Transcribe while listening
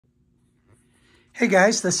Hey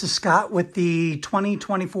guys, this is Scott with the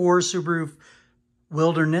 2024 Subaru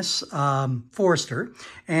Wilderness Forester,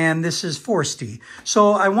 and this is Forsty.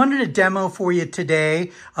 So I wanted to demo for you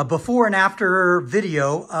today a before and after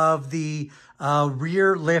video of the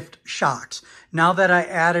rear lift shocks. Now that I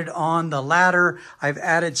added on the ladder, I've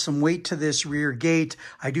added some weight to this rear gate.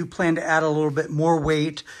 I do plan to add a little bit more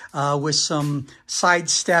weight with some side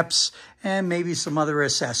steps and maybe some other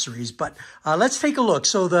accessories. But let's take a look.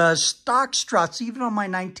 So the stock struts, even on my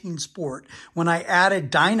 19 Sport, when I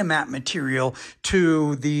added Dynamat material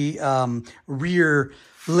to the rear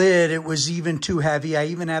lid, it was even too heavy. I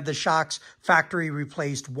even had the shocks factory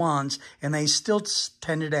replaced once, and they still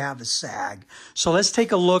tended to have a sag. So let's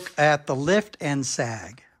take a look at the lift and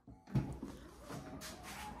sag.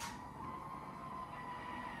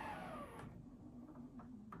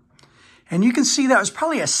 And you can see that was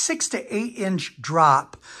probably a 6 to 8 inch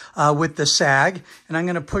drop with the sag. And I'm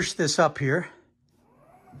going to push this up here.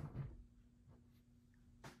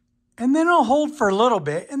 And then it'll hold for a little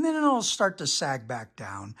bit, and then it'll start to sag back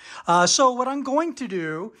down. So what I'm going to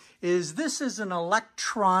do is, this is an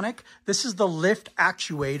electronic, this is the lift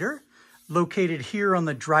actuator located here on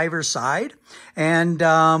the driver's side. And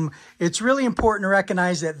it's really important to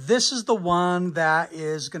recognize that this is the one that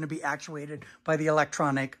is going to be actuated by the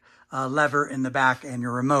electronic lever in the back and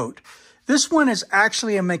your remote. This one is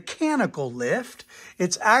actually a mechanical lift.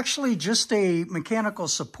 It's actually just a mechanical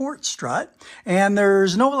support strut, and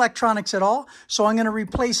there's no electronics at all. So I'm going to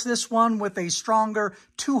replace this one with a stronger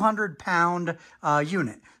 200-pound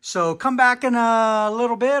unit. So come back in a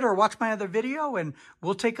little bit or watch my other video, and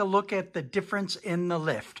we'll take a look at the difference in the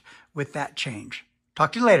lift with that change.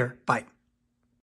 Talk to you later. Bye.